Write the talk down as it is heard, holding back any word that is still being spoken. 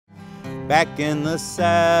back in the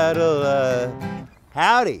saddle.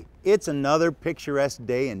 Howdy, it's another picturesque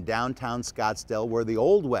day in downtown Scottsdale where the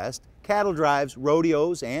Old West, cattle drives,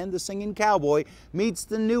 rodeos, and the singing cowboy meets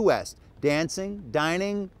the New West, dancing,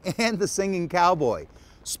 dining, and the singing cowboy.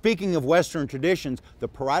 Speaking of Western traditions, the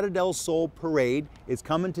Parada Del Sol parade is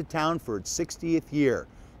coming to town for its 60th year.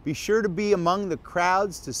 Be sure to be among the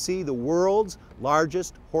crowds to see the world's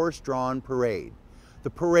largest horse-drawn parade. The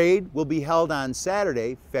parade will be held on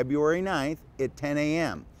Saturday, February 9th at 10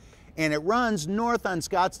 a.m. and it runs north on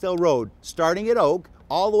Scottsdale Road, starting at Oak,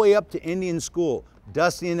 all the way up to Indian School.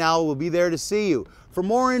 Dusty and Al will be there to see you. For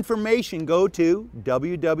more information, go to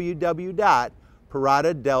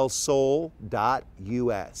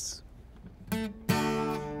www.paradadelsol.us.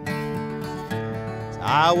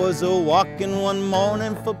 I was a-walking one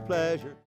morning for pleasure.